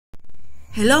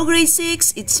Hello grade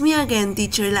 6, it's me again,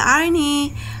 Teacher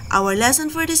Laarni. Our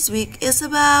lesson for this week is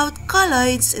about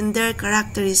colloids and their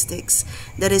characteristics.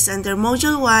 That is under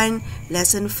Module 1,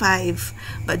 Lesson 5.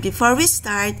 But before we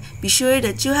start, be sure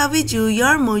that you have with you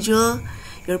your module,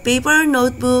 your paper or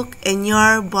notebook, and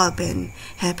your ballpen.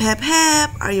 Hep hep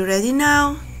hep, are you ready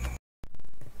now?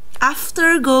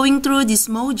 After going through this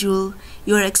module,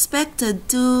 you are expected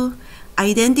to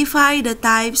identify the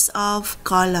types of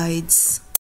colloids.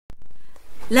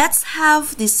 Let's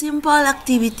have this simple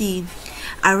activity.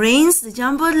 Arrange the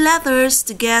jumbled letters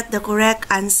to get the correct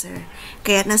answer.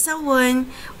 Kaya't nasawon,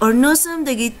 or nusum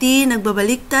dagiti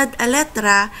nagbabaliktad a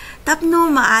letra, tapno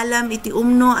maalam iti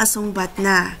umno asungbat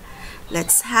na.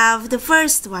 Let's have the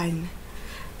first one.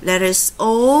 Letters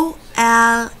O,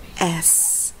 L,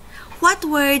 S. What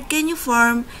word can you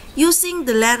form using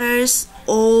the letters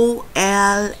O,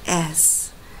 L,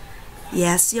 S?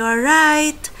 Yes, you're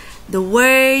right. The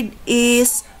word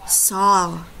is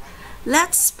sol.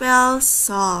 Let's spell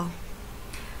sol.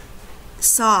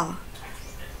 Sol.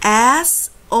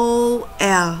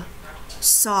 S-O-L.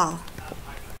 Sol.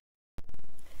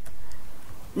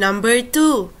 Number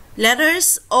 2.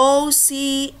 Letters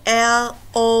O-C-L-O-I-D-L.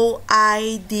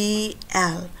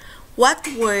 What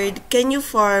word can you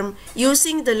form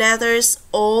using the letters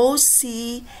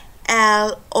O-C-L-O-I-D-L?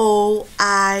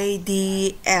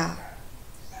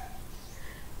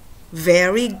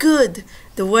 Very good.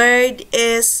 The word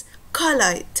is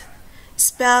colloid.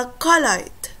 Spell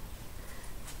colloid.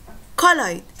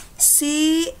 Colloid.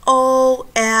 C-O-L-L-O-I-D.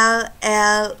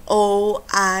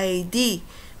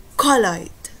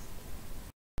 Colloid.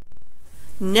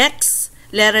 Next,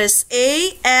 letters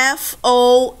A-F-O-M.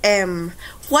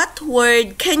 What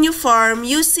word can you form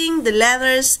using the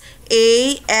letters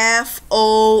A-F-O-M?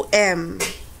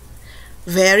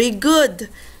 Very good.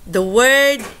 The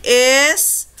word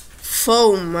is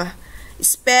foam.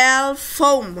 Spell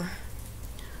foam.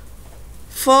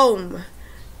 Foam.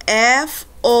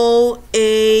 F-O-A-M.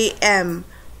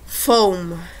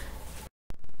 Foam.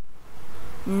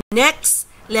 Next,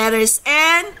 letters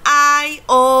N-I-O-S-M-U-L-E.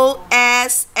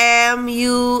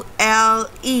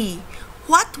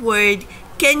 What word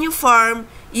can you form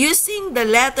using the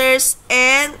letters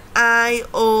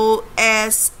N-I-O-S-M-U-L-E?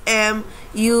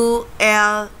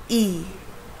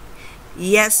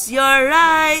 Yes, you're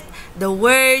right. The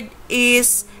word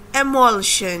is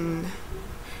emulsion.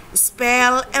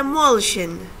 Spell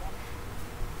emulsion.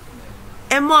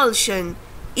 Emulsion.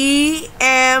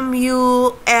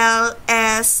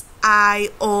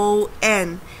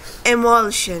 E-M-U-L-S-I-O-N.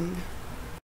 Emulsion.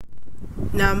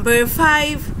 Number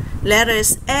 5.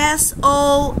 Letters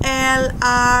S-O-L-R-O-A-E.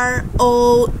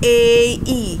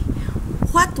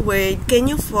 What word can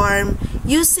you form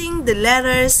using the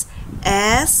letters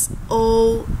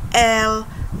S-O-L-R-O-A-E?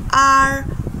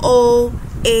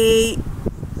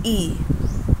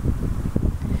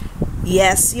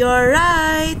 Yes, you're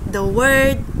right. The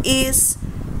word is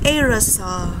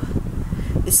aerosol.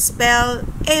 Spell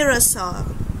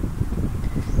aerosol.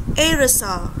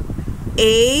 Aerosol.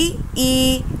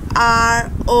 A-E-R-O-S-O-L.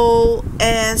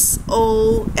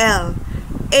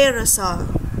 Aerosol.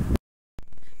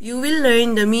 You will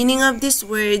learn the meaning of these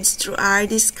words through our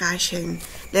discussion.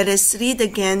 Let us read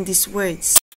again these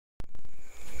words.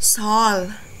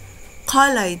 Sol,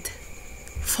 colloid,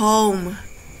 foam,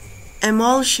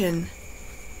 emulsion,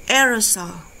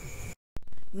 aerosol.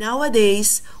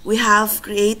 Nowadays, we have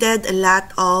created a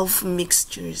lot of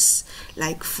mixtures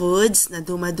like foods na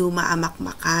duma-duma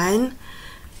amakmakan,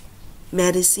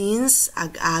 medicines,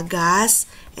 ag-agas,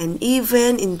 and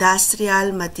even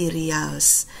industrial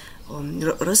materials.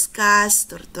 Roscas,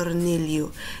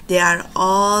 tornillo. They are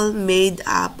all made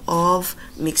up of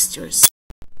mixtures.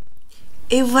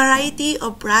 A variety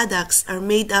of products are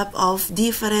made up of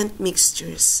different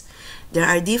mixtures. There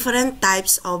are different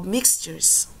types of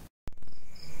mixtures.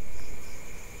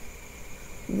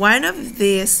 One of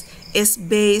these is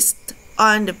based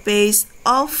on the paste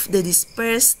of the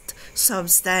dispersed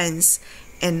substance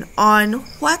and on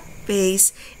what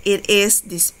paste it is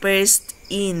dispersed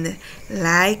in,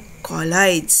 like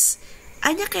colloids.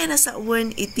 Anya kaya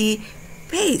nasaon iti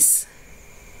paste?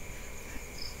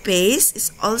 Paste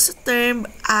is also termed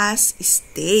as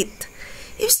state.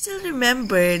 You still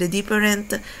remember the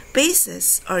different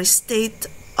phases or state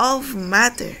of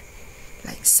matter,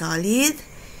 like solid,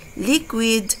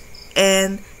 liquid,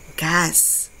 and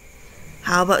gas.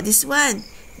 How about this one?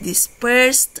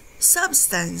 Dispersed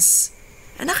substance.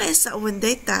 Ano kaya sa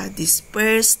data?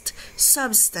 Dispersed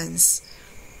substance.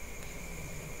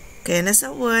 Kaya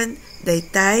nasaon,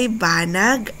 daytay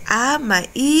banag a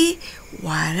maiwaras.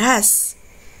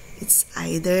 It's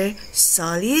either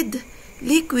solid,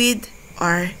 liquid,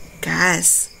 or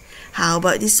gas. How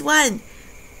about this one?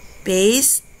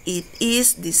 Paste, it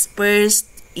is dispersed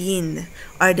in,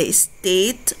 or the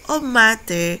state of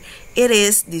matter, it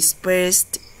is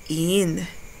dispersed in.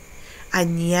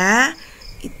 Anya,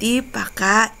 iti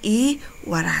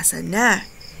pakaiwarasan na.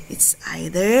 It's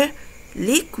either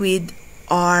liquid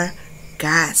or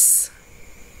gas.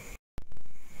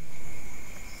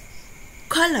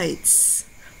 Colloids.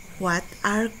 What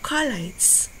are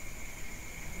colloids?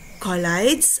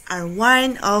 Colloids are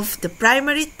one of the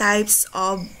primary types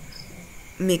of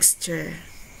mixture.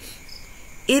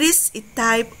 It is a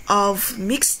type of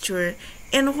mixture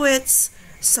in which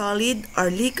solid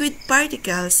or liquid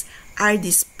particles are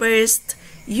dispersed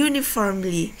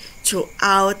uniformly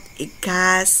throughout a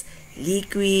gas,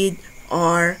 liquid,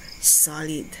 or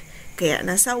solid. Kaya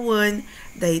nasawon,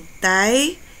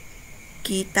 daytay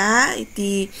kita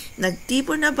iti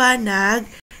nagtipon na banag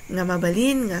nga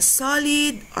mabalin nga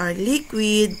solid or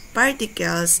liquid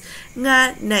particles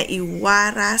nga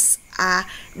naiwaras a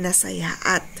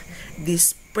nasayaat,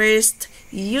 dispersed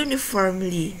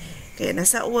uniformly. Kaya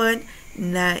nasawon,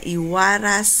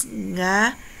 naiwaras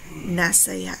nga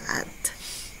nasayaat.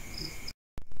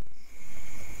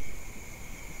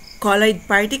 Colloid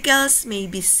particles may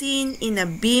be seen in a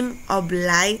beam of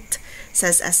light,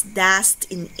 such as dust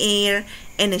in air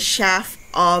and a shaft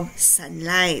of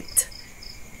sunlight.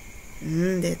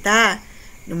 Deta,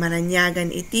 numaranyagan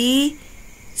iti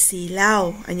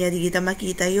silaw. Anya di kita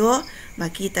makita yo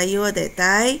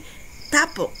detay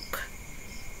tapok.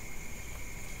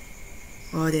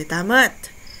 O deta mat,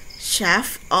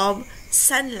 shaft of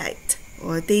sunlight.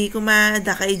 O ti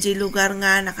kumada kay iji lugar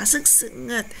nga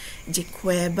nakasagsangat, iji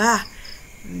kuweba.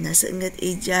 Nasangat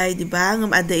ijay, di ba?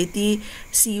 Ngam ada iti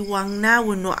siwang na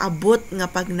wano abot nga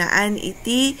pagnaan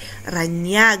iti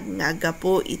ranyag nga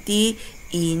agapo iti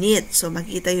init. So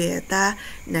makita yung yata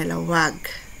nalawag.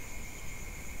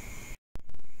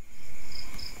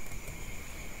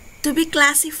 To be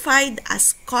classified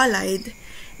as colloid,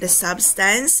 the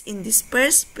substance in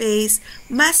dispersed phase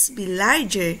must be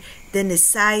larger than the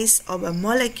size of a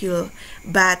molecule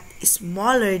but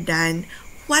smaller than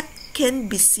what can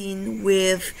be seen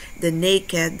with the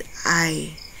naked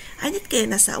eye. Anit kaya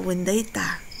nasa awenday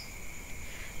ta?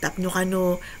 Tapno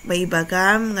kano may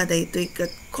bagam nga daytoy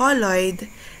ket colloid,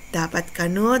 dapat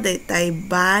kano daytay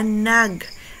banag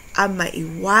a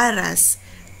maiwaras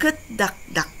ket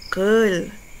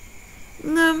dakdakkel.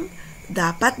 Ngem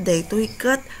dapat daytoy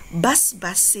ket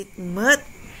basbasit met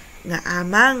nga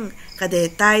amang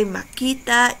kadaytay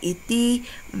makita iti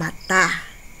mata.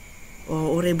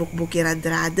 O ure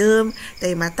bukbukiradradem,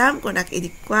 tay matam kung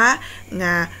nakidikwa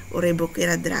nga ure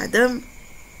bukiradradem,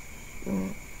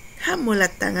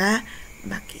 hamulat ta nga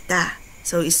makita.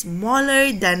 So, smaller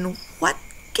than what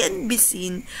can be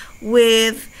seen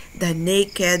with the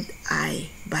naked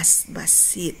eye.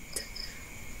 Basbasit.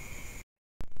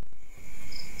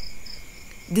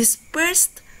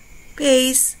 Dispersed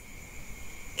phase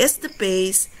is the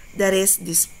phase that is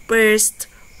dispersed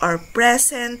or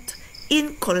present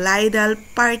in colloidal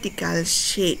particle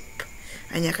shape.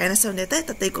 Anya kaya nasa ulit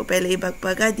tatay ko pala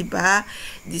ibagpaga, di ba?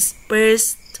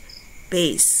 Dispersed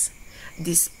phase.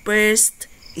 Dispersed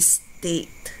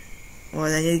state. O,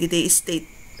 nangyari kita state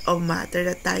of matter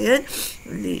na tayo.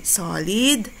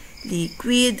 Solid,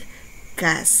 liquid,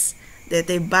 gas.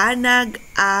 Dito banag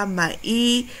a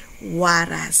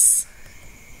maiwaras.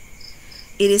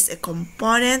 It is a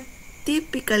component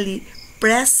typically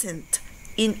present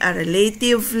in a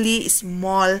relatively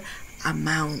small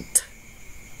amount.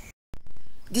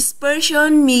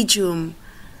 Dispersion medium.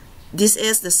 This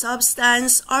is the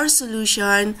substance or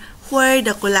solution where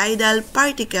the colloidal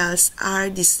particles are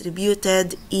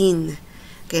distributed in.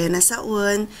 Kaya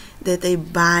nasaon, dito'y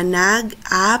banag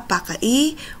a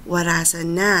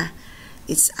pakaiwarasan na.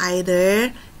 It's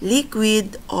either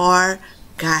liquid or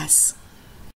gas.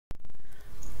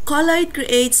 Colloid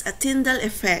creates a Tyndall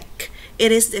effect. It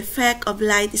is the effect of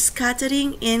light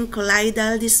scattering in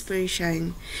colloidal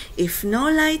dispersion. If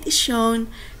no light is shown,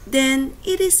 then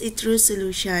it is a true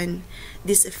solution.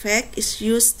 This effect is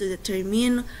used to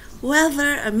determine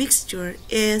whether a mixture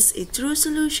is a true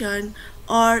solution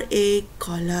or a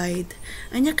colloid.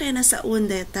 Anya kaya nasa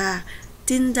undeta,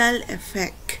 Tyndall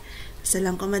effect.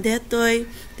 Salang kumadetoy,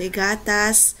 tay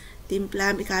gatas,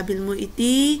 timplam ikabil mo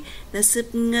iti,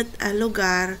 nasipnget a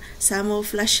lugar sa mo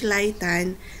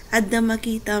flashlightan, at na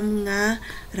makitam nga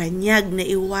ranyag na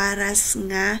iwaras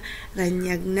nga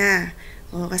ranyag na.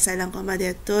 O kasalang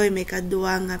kumadetoy, may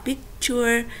kadua nga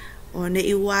picture, o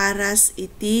naiwaras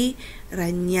iti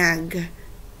ranyag.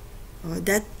 O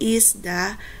that is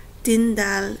the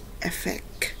Tyndall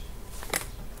effect.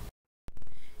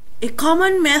 A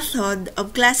common method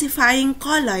of classifying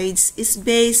colloids is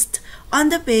based on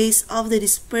the phase of the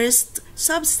dispersed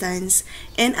substance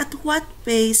and at what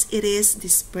phase it is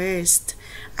dispersed.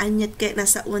 Anyat kay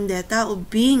nasa undeta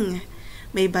ubing.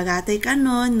 May bagatay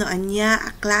kanon no anya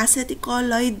a klase ti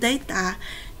colloid dayta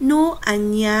no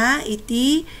anya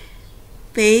iti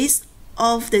phase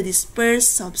of the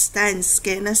dispersed substance.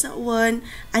 Kaya nasa uwan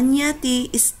anya ti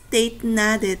state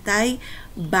na detay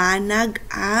banag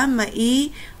a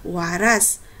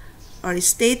maiwaras or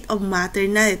state of matter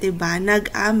na iti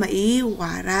banag a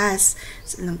maiwaras.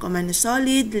 So, lang ko man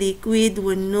solid, liquid,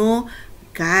 wenno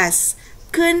gas.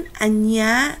 Kun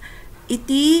anya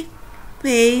iti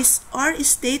phase or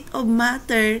state of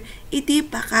matter iti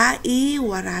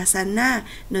pakaiwarasan na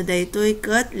no daytoy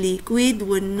ket liquid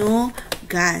wenno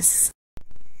gas.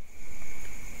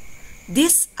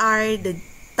 These are the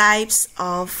types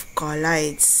of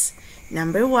colloids.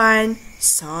 Number 1,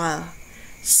 sol.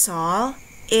 Sol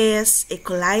is a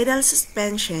colloidal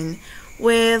suspension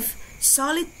with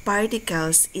solid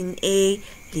particles in a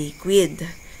liquid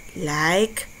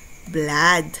like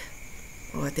blood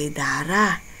o ti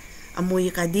dara.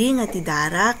 Amoy ka di nga ti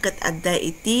dara ket adda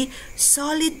iti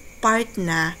solid part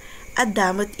na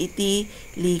adamot iti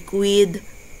liquid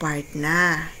part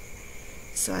na.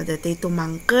 So adda tay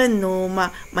tumangken no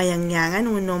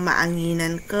mayangyangan no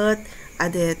maanginan ket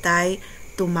adda tay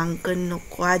tumangken no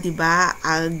kwa di ba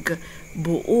ag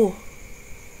buo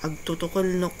ag tutukol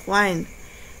no kwan.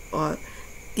 O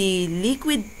the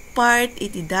liquid part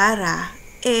iti dara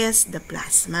is the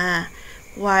plasma,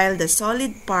 while the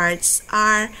solid parts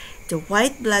are the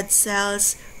white blood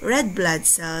cells, red blood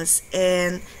cells,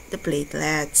 and the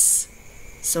platelets.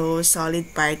 So,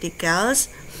 solid particles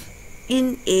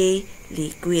in a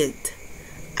liquid.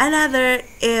 Another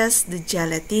is the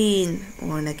gelatin.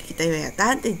 O, nakikita yung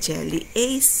yata, the jelly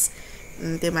ace.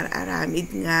 Ito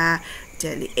mararamid nga,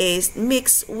 jelly ace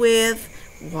mixed with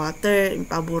water,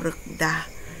 impaburok da.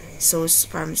 So,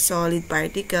 from solid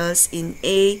particles in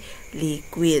a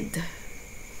liquid.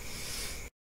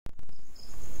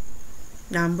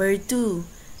 Number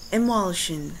 2,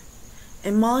 emulsion.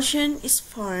 Emulsion is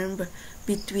formed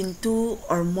between two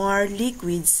or more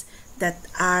liquids that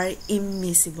are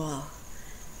immiscible.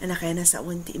 Ano kaya nasa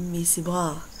unti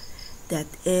immiscible? That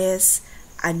is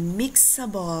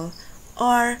unmixable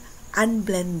or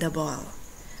unblendable.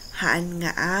 Haan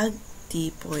nga ag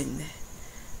tipon.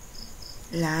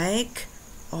 Like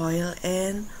oil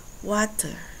and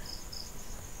water.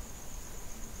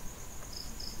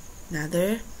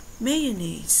 Another,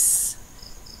 mayonnaise.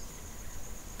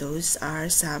 Those are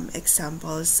some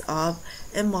examples of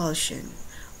emulsion.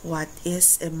 What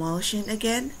is emulsion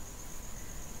again?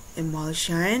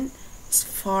 Emulsion is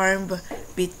formed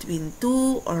between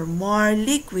two or more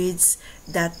liquids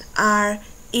that are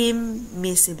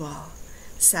immiscible.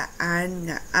 Saan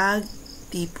nga ag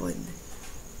tipon?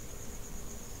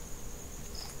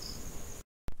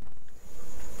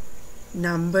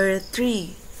 Number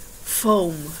 3,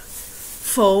 foam.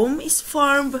 Foam is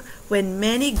formed when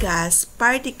many gas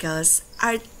particles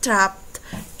are trapped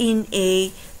in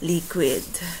a liquid,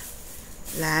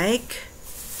 like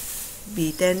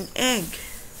beaten egg.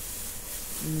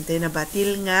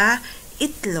 Nabatil nga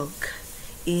itlog.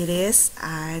 It is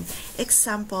an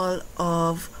example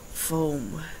of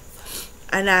foam.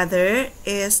 Another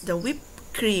is the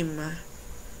whipped cream.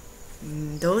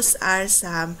 Those are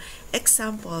some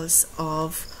examples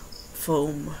of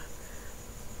foam.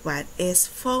 What is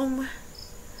foam?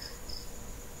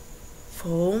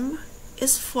 Foam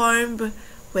is formed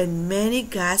when many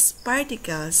gas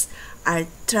particles are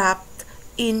trapped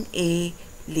in a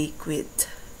liquid.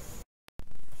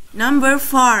 Number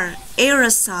 4,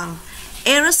 aerosol.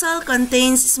 Aerosol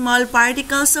contains small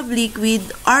particles of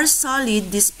liquid or solid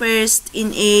dispersed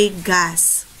in a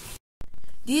gas.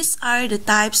 These are the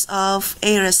types of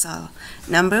aerosol.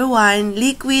 Number 1,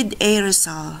 liquid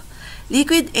aerosol.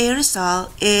 Liquid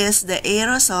aerosol is the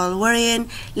aerosol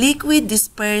wherein liquid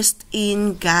dispersed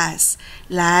in gas,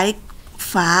 like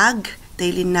fog,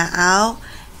 talinaaw,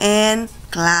 and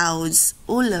clouds,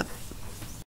 ulap.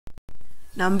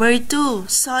 Number 2,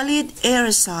 solid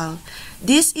aerosol.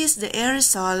 This is the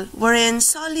aerosol wherein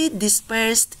solid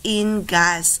dispersed in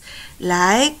gas,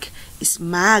 like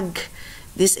smog.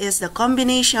 This is the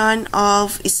combination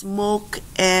of smoke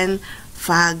and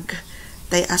fog.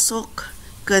 Tay asok,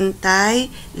 kantay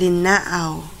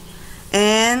linaaw,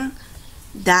 and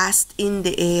dust in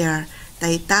the air.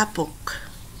 Tay tapok.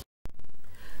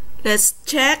 Let's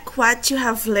check what you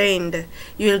have learned.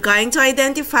 You're going to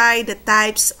identify the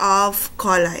types of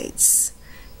colloids.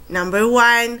 Number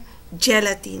 1,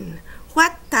 gelatin.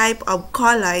 What type of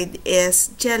colloid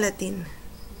is gelatin?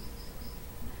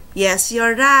 Yes,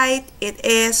 you're right. It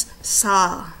is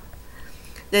sol.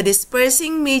 The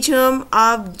dispersing medium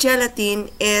of gelatin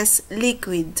is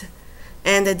liquid,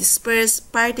 and the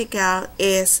dispersed particle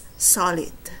is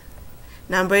solid.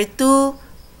 Number 2,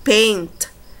 paint.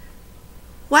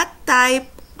 What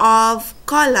type of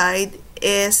colloid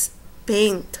is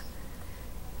paint?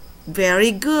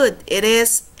 Very good. It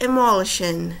is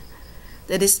emulsion.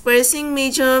 The dispersing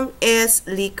medium is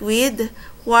liquid,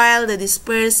 while the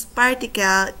dispersed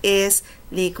particle is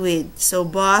liquid. So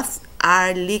both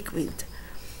are liquid.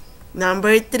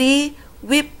 Number 3,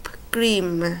 whipped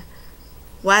cream.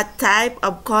 What type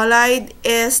of colloid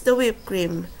is the whipped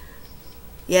cream?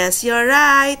 Yes, you're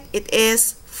right. It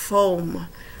is foam.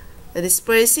 The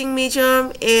dispersing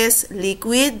medium is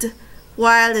liquid,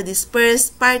 while the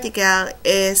dispersed particle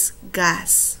is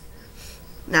gas.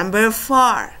 Number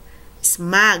 4,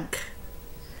 smog.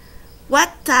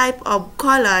 What type of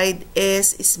colloid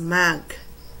is smog?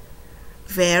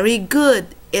 Very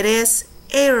good. It is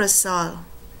aerosol.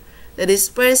 The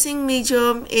dispersing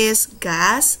medium is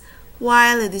gas,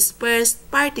 while the dispersed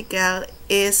particle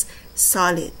is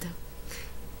solid.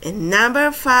 And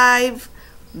number 5,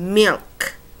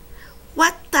 milk.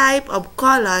 What type of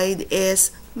colloid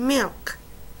is milk?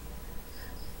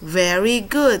 Very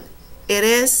good. It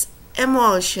is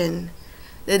emulsion.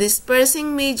 The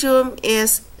dispersing medium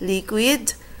is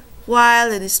liquid, while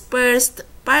the dispersed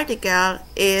particle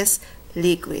is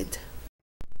liquid.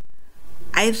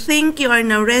 I think you are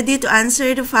now ready to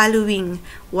answer the following: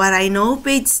 what I know,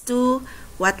 page 2,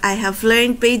 what I have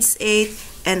learned, page 8,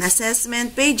 and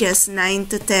assessment, pages 9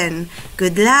 to 10.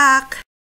 Good luck!